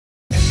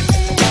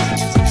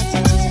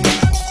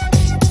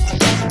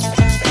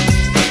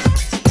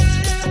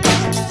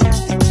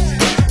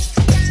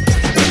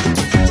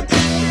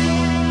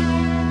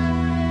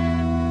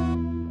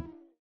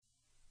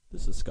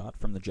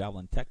the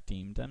Javelin Tech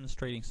team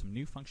demonstrating some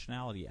new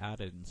functionality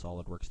added in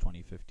SOLIDWORKS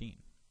 2015.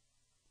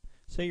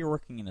 Say you're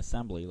working in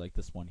assembly like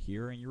this one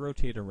here, and you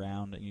rotate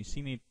around and you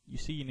see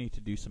you need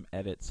to do some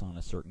edits on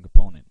a certain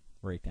component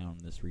right down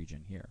in this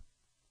region here.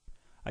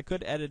 I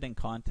could edit in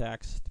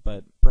context,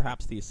 but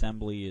perhaps the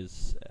assembly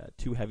is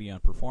too heavy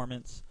on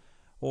performance,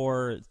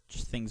 or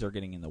just things are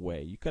getting in the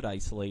way. You could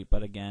isolate,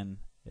 but again,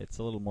 it's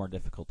a little more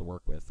difficult to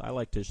work with. I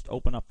like to just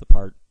open up the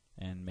part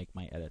and make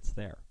my edits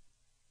there.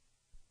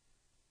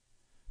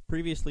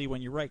 Previously,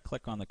 when you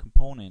right-click on the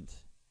component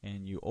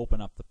and you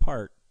open up the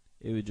part,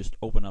 it would just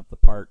open up the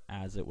part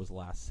as it was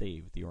last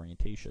saved, the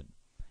orientation.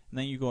 And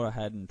then you go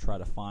ahead and try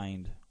to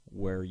find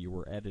where you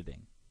were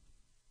editing.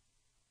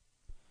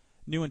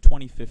 New in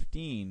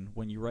 2015,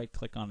 when you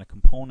right-click on a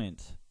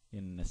component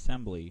in an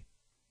assembly,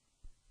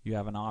 you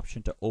have an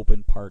option to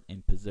open part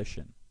in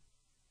position.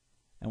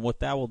 And what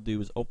that will do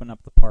is open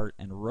up the part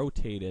and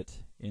rotate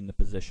it in the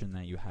position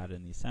that you had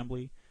in the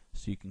assembly,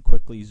 so you can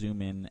quickly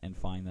zoom in and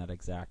find that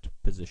exact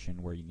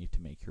position where you need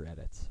to make your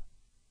edits.